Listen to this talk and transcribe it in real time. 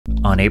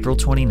On April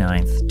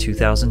 29th,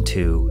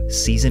 2002,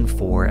 Season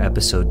 4,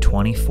 Episode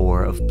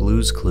 24 of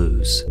Blue's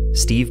Clues,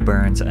 Steve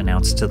Burns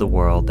announced to the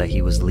world that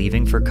he was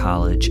leaving for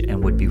college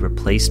and would be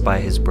replaced by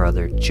his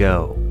brother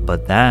Joe.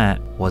 But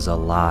that was a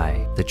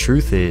lie. The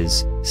truth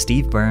is,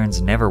 Steve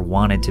Burns never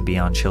wanted to be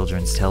on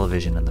children's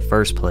television in the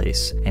first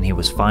place, and he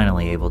was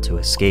finally able to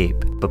escape.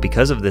 But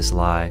because of this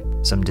lie,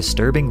 some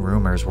disturbing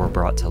rumors were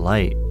brought to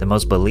light. The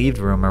most believed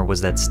rumor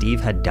was that Steve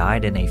had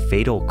died in a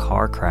fatal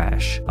car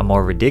crash. A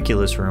more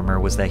ridiculous rumor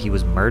was that he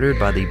was murdered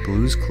by the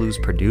Blue's Clues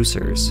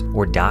producers,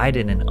 or died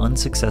in an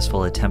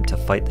unsuccessful attempt to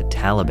fight the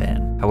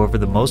Taliban. However,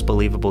 the most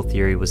believable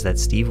theory was that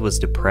Steve was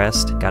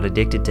depressed, got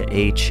addicted to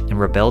H, and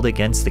rebelled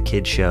against the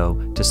kids show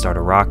to start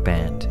a rock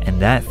band.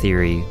 And that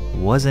theory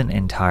wasn't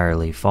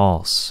entirely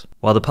false.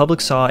 While the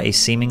public saw a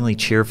seemingly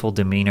cheerful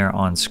demeanor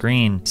on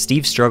screen,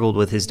 Steve struggled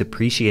with his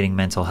depreciating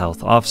mental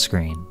health off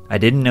screen. I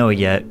didn't know it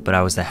yet, but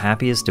I was the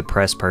happiest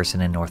depressed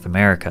person in North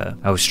America.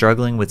 I was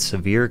struggling with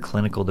severe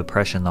clinical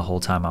depression the whole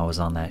time I was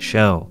on that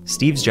show.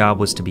 Steve's job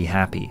was to be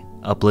happy,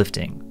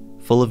 uplifting,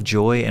 full of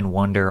joy and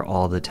wonder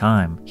all the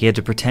time. He had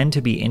to pretend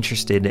to be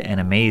interested and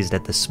amazed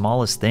at the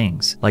smallest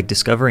things, like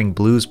discovering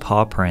Blue's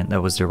paw print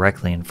that was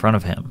directly in front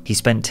of him. He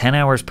spent 10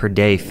 hours per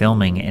day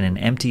filming in an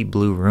empty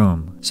Blue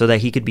room so that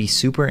he could be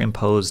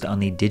superimposed on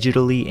the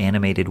digitally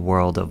animated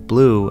world of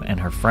Blue and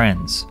her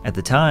friends. At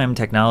the time,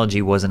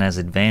 technology wasn't as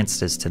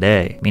advanced as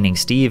today, meaning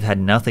Steve had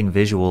nothing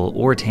visual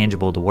or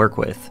tangible to work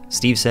with.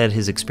 Steve said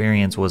his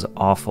experience was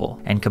awful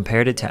and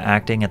compared it to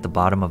acting at the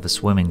bottom of a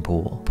swimming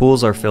pool.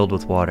 Pools are filled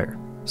with water,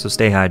 so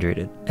stay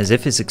hydrated. As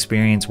if his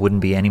experience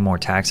wouldn't be any more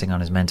taxing on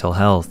his mental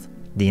health,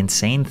 the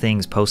insane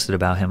things posted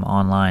about him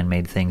online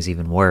made things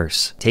even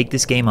worse. Take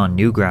this game on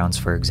Newgrounds,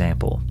 for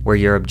example, where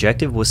your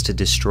objective was to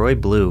destroy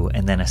Blue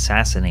and then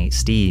assassinate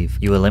Steve.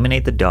 You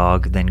eliminate the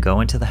dog, then go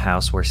into the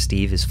house where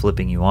Steve is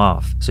flipping you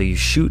off. So you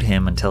shoot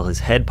him until his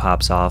head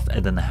pops off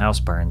and then the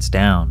house burns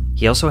down.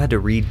 He also had to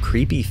read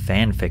creepy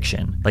fan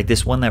fiction, like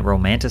this one that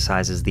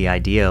romanticizes the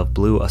idea of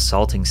Blue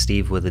assaulting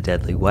Steve with a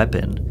deadly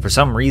weapon. For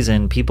some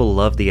reason, people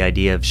love the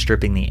idea of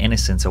stripping the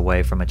innocence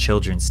away from a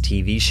children's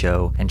TV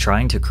show and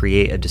trying to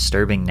create a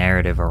disturbing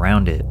narrative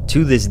around it.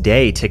 To this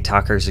day,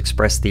 TikTokers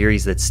express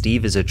theories that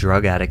Steve is a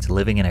drug addict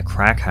living in a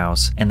crack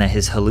house and that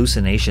his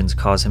hallucinations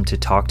cause him to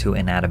talk to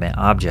inanimate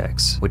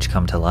objects, which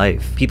come to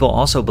life. People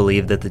also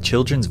believe that the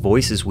children's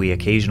voices we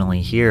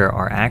occasionally hear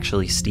are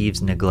actually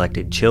Steve's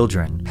neglected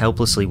children,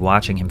 helplessly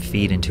watching him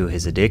feed into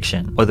his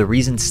addiction. Or the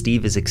reason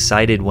Steve is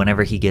excited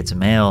whenever he gets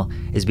mail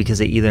is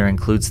because it either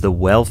includes the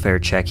welfare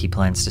check he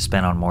plans to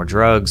spend on more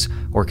drugs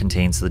or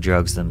contains the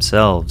drugs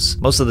themselves.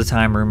 Most of the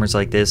time, rumors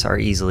like this are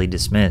easily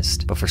dismissed,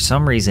 but for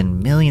some reason,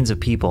 millions of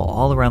people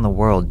all around the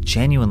world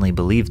genuinely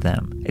believed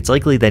them. It's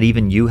likely that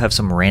even you have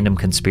some random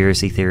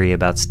conspiracy theory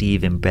about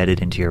Steve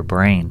embedded into your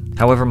brain.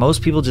 However,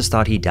 most people just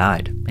thought he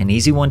died. An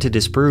easy one to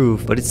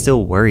disprove, but it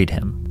still worried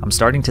him. I'm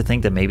starting to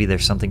think that maybe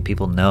there's something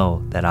people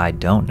know that I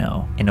don't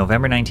know. In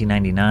November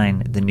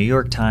 1999, the New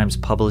York Times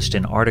published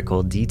an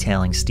article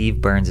detailing Steve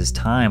Burns'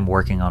 time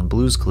working on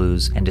Blue's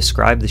Clues and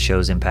described the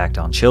show's impact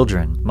on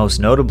children. Most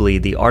notably,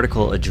 the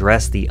article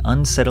addressed the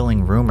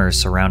unsettling rumors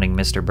surrounding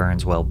Mr.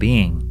 Burns'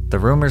 well-being. The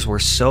rumors were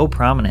so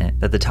prominent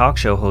that the talk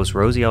show host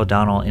Rosie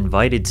O'Donnell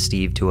invited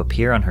Steve to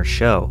appear on her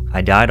show.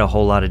 "I died a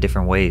whole lot of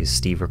different ways,"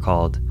 Steve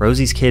recalled.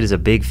 "Rosie's kid is a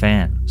big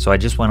fan, so I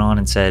just went on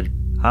and said,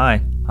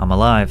 'Hi, I'm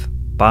alive.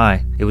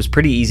 Bye.' It was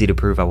pretty easy to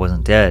prove I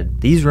wasn't dead."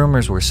 These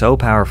rumors were so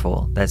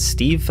powerful that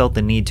Steve felt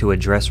the need to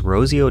address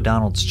Rosie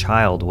O'Donnell's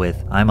child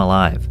with "I'm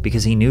alive"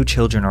 because he knew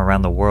children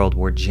around the world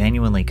were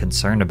genuinely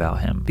concerned about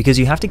him. Because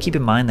you have to keep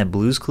in mind that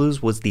Blue's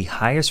Clues was the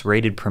highest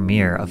rated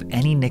premiere of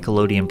any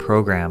Nickelodeon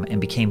program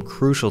and became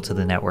crucial to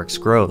the network's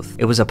growth.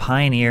 It was a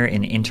pioneer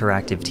in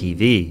interactive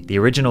TV. The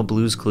original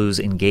Blue's Clues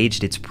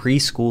engaged its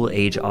preschool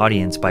age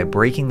audience by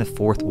breaking the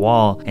fourth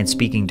wall and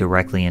speaking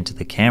directly into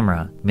the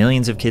camera.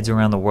 Millions of kids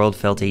around the world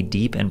felt a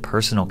deep and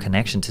personal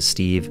connection to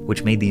Steve,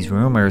 which made these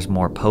rumors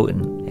more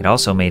potent. It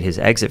also made his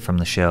exit from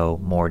the show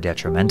more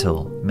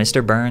detrimental.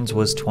 Mr. Burns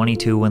was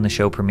 22 when the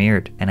show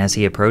premiered, and as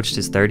he approached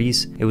his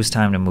 30s, it was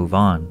time to move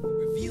on.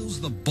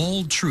 Reveals the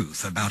bold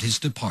truth about his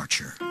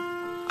departure.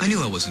 I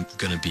knew I wasn't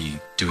going to be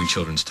doing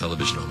children's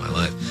television all my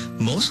life,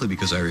 mostly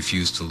because I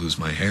refused to lose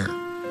my hair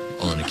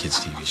on a kids'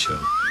 TV show,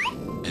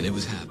 and it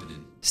was happening.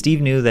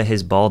 Steve knew that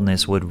his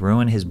baldness would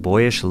ruin his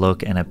boyish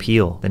look and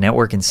appeal. The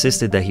network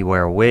insisted that he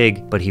wear a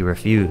wig, but he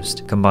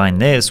refused. Combine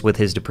this with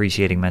his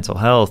depreciating mental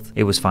health,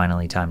 it was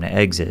finally time to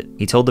exit.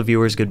 He told the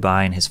viewers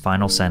goodbye in his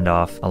final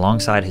send-off,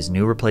 alongside his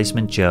new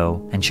replacement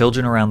Joe, and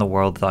children around the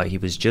world thought he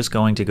was just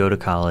going to go to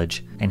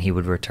college and he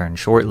would return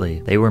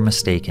shortly. They were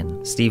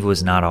mistaken. Steve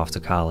was not off to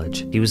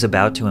college. He was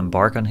about to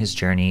embark on his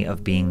journey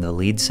of being the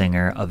lead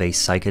singer of a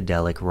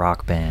psychedelic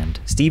rock band.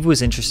 Steve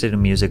was interested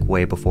in music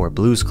way before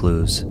Blue's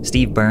Clues.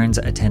 Steve Burns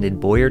attended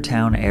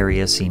Boyertown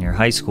Area Senior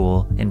High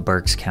School in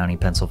Berks County,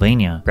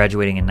 Pennsylvania,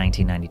 graduating in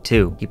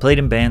 1992. He played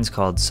in bands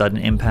called Sudden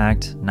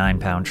Impact, 9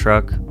 Pound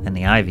Truck, and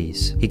the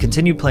Ivies. He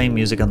continued playing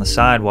music on the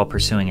side while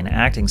pursuing an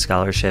acting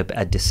scholarship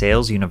at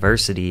DeSales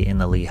University in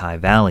the Lehigh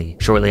Valley.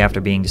 Shortly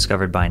after being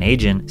discovered by an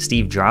agent,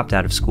 Steve dropped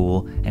out of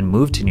school and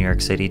moved to New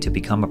York City to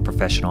become a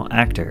professional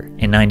actor.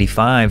 In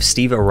 '95,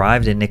 Steve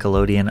arrived at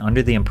Nickelodeon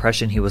under the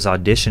impression he was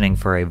auditioning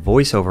for a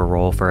voiceover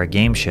role for a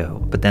game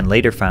show, but then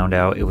later found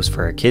out it was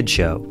for a kid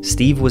show.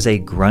 Steve was a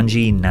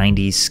grungy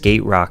 90s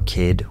skate rock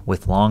kid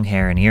with long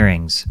hair and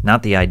earrings,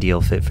 not the ideal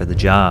fit for the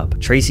job.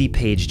 Tracy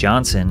Page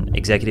Johnson,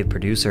 executive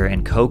producer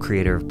and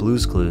co-creator of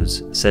Blue's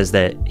Clues, says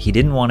that he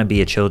didn't want to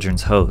be a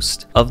children's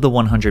host. Of the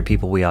 100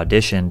 people we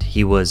auditioned,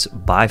 he was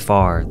by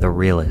far the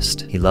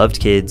realest. He loved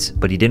kids,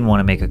 but he didn't want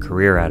to make a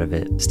career out of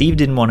it. Steve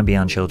didn't want to be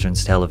on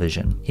children's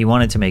television. He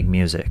wanted to make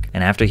music,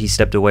 and after he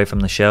stepped away from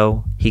the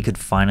show, he could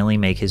finally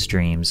make his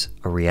dreams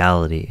a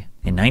reality.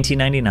 In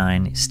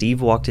 1999,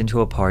 Steve walked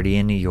into a party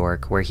in New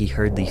York where he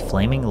heard the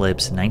Flaming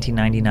Lips'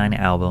 1999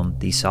 album,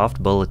 The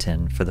Soft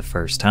Bulletin, for the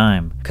first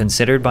time,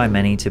 considered by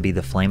many to be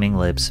the Flaming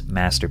Lips'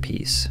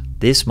 masterpiece.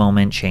 This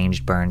moment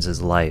changed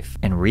Burns' life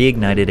and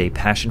reignited a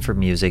passion for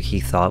music he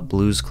thought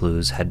Blue's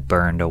Clues had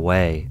burned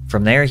away.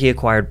 From there, he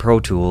acquired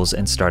Pro Tools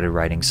and started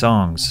writing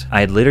songs.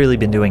 I had literally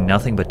been doing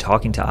nothing but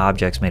talking to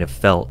objects made of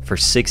felt for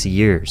 6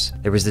 years.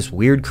 There was this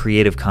weird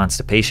creative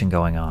constipation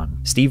going on.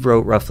 Steve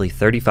wrote roughly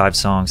 35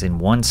 songs in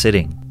one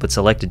sitting, but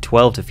selected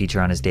 12 to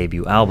feature on his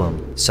debut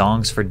album,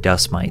 Songs for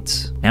Dust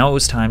Mites. Now it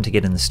was time to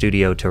get in the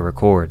studio to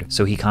record,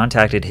 so he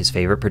contacted his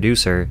favorite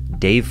producer,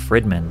 Dave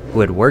Fridman, who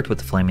had worked with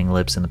the Flaming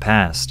Lips in the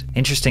past.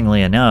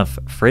 Interestingly enough,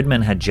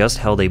 Fridman had just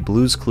held a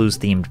Blue's Clues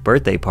themed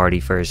birthday party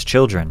for his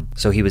children,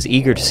 so he was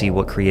eager to see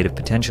what creative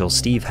potential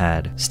Steve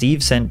had.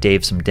 Steve sent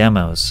Dave some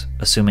demos,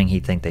 assuming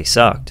he'd think they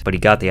sucked, but he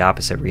got the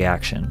opposite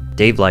reaction.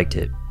 Dave liked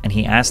it, and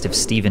he asked if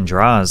Steven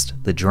Drozd,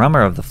 the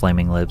drummer of the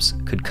Flaming Lips,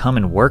 could come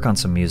and work on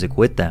some music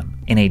with them.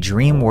 In a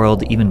dream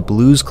world even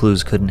Blue's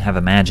Clues couldn't have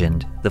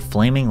imagined, the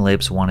Flaming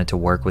Lips wanted to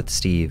work with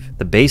Steve.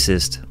 The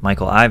bassist,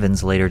 Michael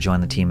Ivins, later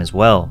joined the team as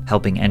well,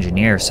 helping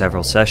engineer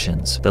several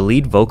sessions. The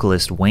lead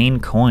vocalist, Wayne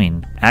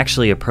Coyne,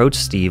 actually approached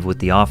Steve with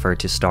the offer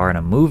to star in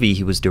a movie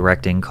he was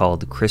directing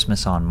called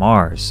Christmas on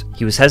Mars.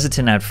 He was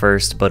hesitant at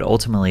first, but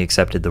ultimately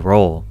accepted the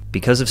role.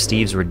 Because of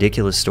Steve's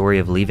ridiculous story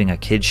of leaving a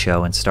kids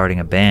show and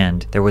starting a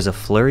band, there was a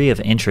flurry of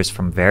interest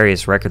from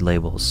various record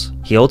labels.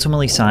 He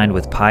ultimately signed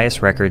with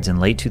Pius Records in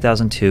late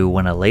 2002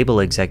 when a label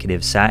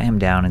executive sat him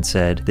down and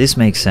said, "This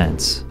makes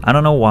sense. I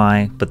don't know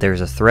why, but there's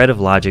a thread of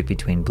logic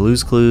between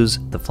Blue's Clues,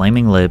 the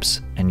Flaming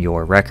Lips, and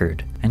your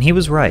record." And he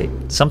was right.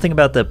 Something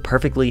about the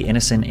perfectly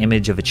innocent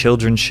image of a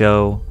children's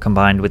show,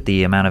 combined with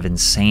the amount of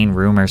insane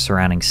rumors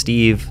surrounding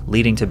Steve,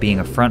 leading to being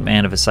a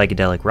frontman of a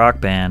psychedelic rock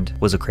band,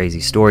 was a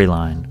crazy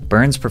storyline.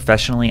 Burns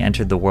professionally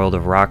entered the world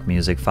of rock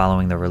music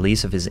following the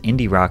release of his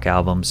indie rock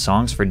album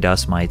Songs for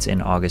Dust Mites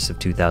in August of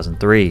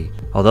 2003.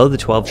 Although the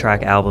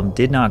 12-track album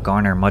did not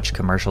garner much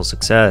commercial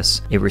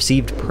success, it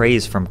received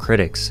praise from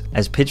critics,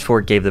 as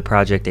Pitchfork gave the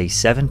project a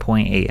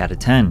 7.8 out of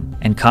 10,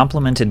 and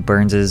complimented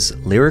Burns'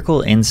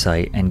 lyrical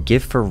insight and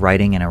gift for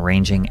writing and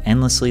arranging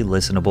endlessly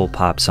listenable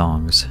pop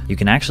songs. You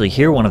can actually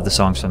hear one of the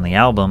songs from the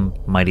album,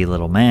 Mighty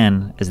Little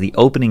Man, as the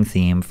opening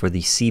theme for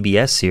the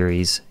CBS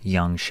series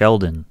Young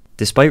Sheldon.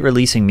 Despite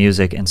releasing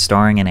music and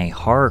starring in a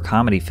horror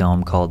comedy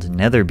film called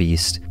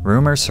Netherbeast,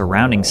 rumors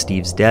surrounding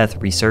Steve's death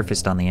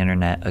resurfaced on the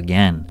internet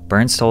again.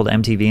 Burns told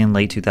MTV in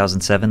late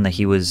 2007 that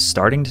he was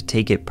starting to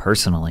take it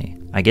personally.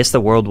 "I guess the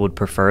world would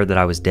prefer that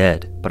I was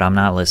dead, but I'm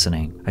not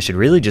listening. I should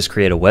really just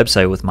create a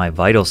website with my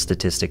vital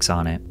statistics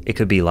on it. It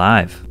could be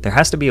live. There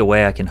has to be a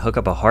way I can hook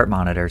up a heart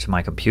monitor to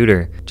my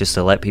computer just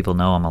to let people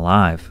know I'm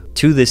alive."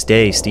 To this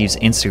day, Steve's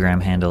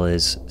Instagram handle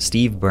is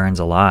Steve Burns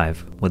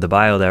Alive, with a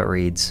bio that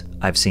reads,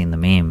 "I've seen the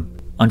meme."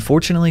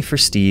 Unfortunately for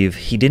Steve,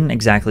 he didn't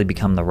exactly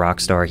become the rock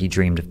star he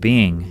dreamed of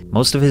being.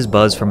 Most of his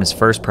buzz from his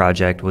first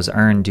project was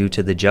earned due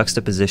to the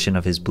juxtaposition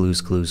of his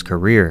Blue's Clues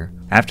career.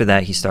 After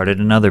that, he started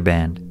another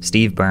band,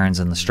 Steve Burns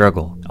and the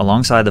Struggle,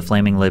 alongside the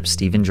Flaming Lips'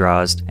 Steven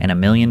Drozd and A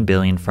Million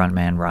Billion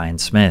frontman Ryan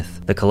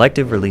Smith. The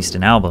collective released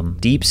an album,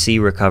 Deep Sea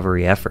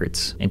Recovery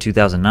Efforts, in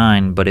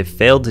 2009, but it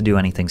failed to do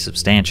anything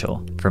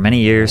substantial. For many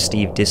years,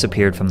 Steve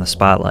disappeared from the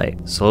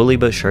spotlight. Slowly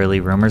but surely,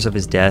 rumors of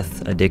his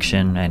death,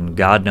 addiction, and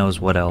God knows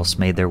what else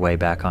made their way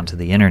back onto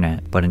the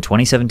internet. But in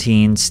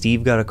 2017,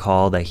 Steve got a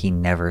call that he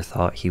never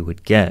thought he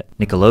would get.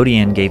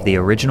 Nickelodeon gave the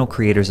original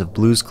creators of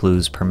Blue's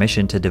Clues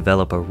permission to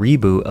develop a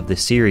reboot of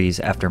the series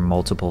after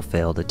multiple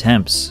failed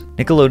attempts.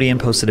 Nickelodeon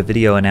posted a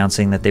video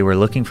announcing that they were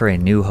looking for a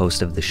new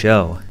host of the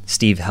show.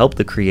 Steve helped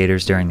the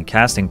creators during the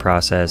casting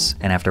process,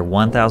 and after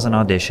 1,000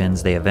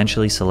 auditions, they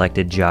eventually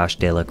selected Josh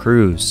De La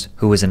Cruz,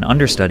 who was an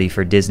understudy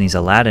for Disney's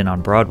Aladdin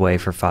on Broadway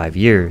for 5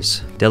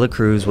 years. De La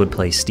Cruz would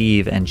play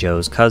Steve and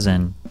Joe's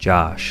cousin,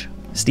 Josh.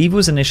 Steve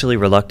was initially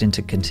reluctant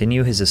to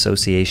continue his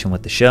association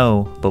with the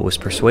show, but was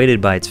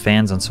persuaded by its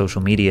fans on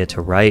social media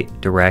to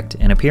write, direct,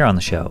 and appear on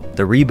the show.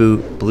 The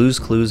reboot, Blue's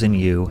Clues and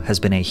You,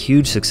 has been a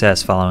huge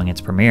success following its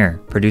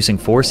premiere, producing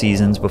 4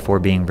 seasons before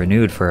being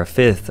renewed for a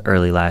 5th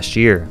early last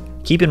year.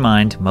 Keep in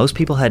mind, most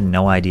people had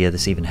no idea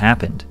this even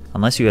happened.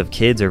 Unless you have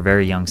kids or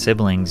very young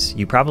siblings,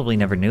 you probably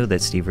never knew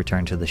that Steve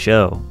returned to the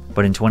show.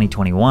 But in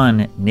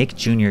 2021, Nick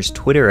Jr.'s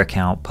Twitter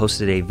account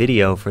posted a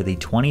video for the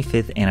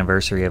 25th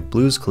anniversary of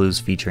Blue's Clues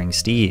featuring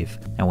Steve,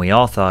 and we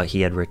all thought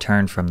he had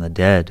returned from the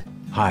dead.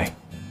 Hi.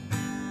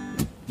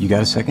 You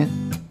got a second?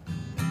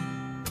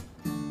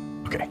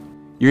 Okay.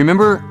 You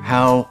remember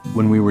how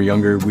when we were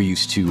younger we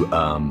used to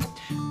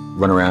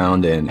run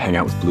around and hang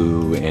out with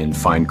Blue and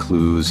find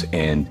clues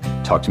and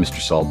talk to Mr.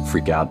 Salt,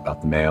 freak out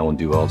about the mail and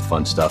do all the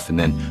fun stuff. And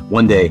then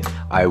one day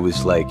I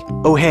was like,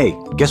 oh, hey,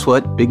 guess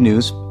what? Big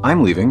news.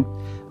 I'm leaving.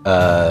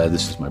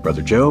 This is my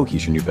brother Joe.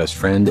 He's your new best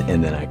friend.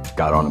 And then I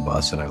got on a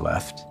bus and I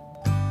left.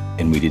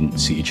 And we didn't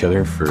see each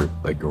other for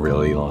like a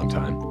really long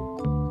time.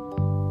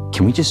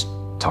 Can we just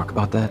talk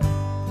about that?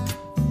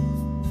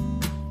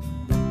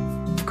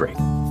 Great.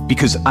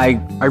 Because I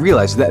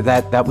realized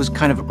that was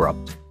kind of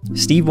abrupt.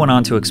 Steve went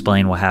on to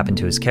explain what happened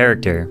to his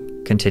character,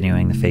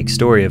 continuing the fake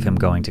story of him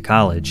going to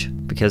college,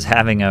 because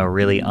having a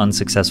really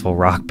unsuccessful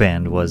rock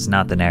band was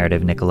not the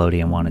narrative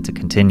Nickelodeon wanted to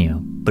continue.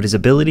 But his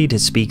ability to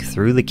speak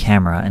through the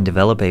camera and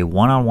develop a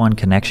one-on-one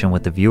connection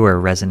with the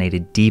viewer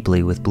resonated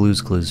deeply with Blue's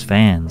Clues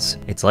fans.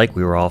 It's like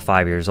we were all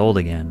 5 years old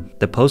again.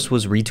 The post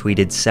was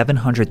retweeted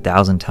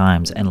 700,000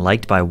 times and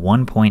liked by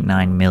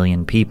 1.9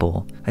 million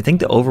people. I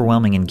think the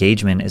overwhelming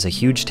engagement is a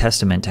huge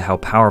testament to how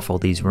powerful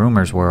these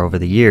rumors were over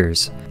the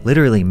years.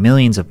 Literally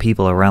millions of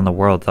people around the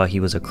world thought he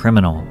was a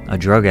criminal, a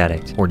drug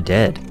addict, or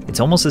dead. It's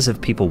almost as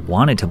if people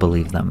wanted to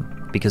believe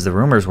them, because the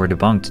rumors were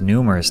debunked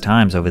numerous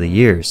times over the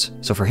years.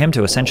 So for him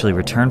to essentially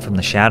return from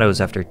the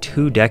shadows after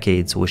 2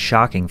 decades was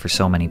shocking for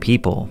so many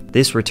people.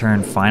 This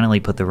return finally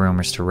put the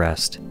rumors to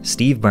rest.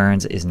 Steve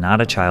Burns is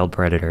not a child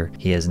predator,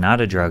 he is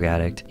not a drug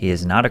addict, he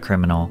is not a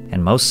criminal,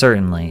 and most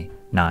certainly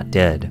not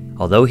dead.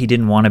 Although he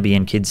didn't want to be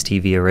in kids'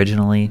 TV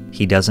originally,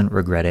 he doesn't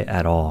regret it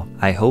at all.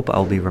 I hope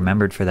I'll be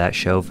remembered for that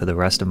show for the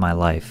rest of my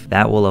life.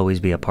 That will always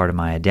be a part of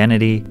my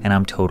identity, and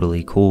I'm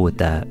totally cool with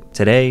that.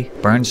 Today,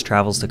 Burns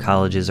travels to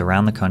colleges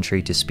around the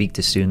country to speak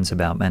to students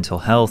about mental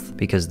health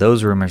because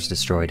those rumors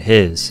destroyed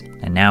his,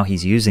 and now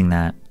he's using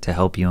that to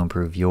help you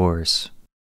improve yours.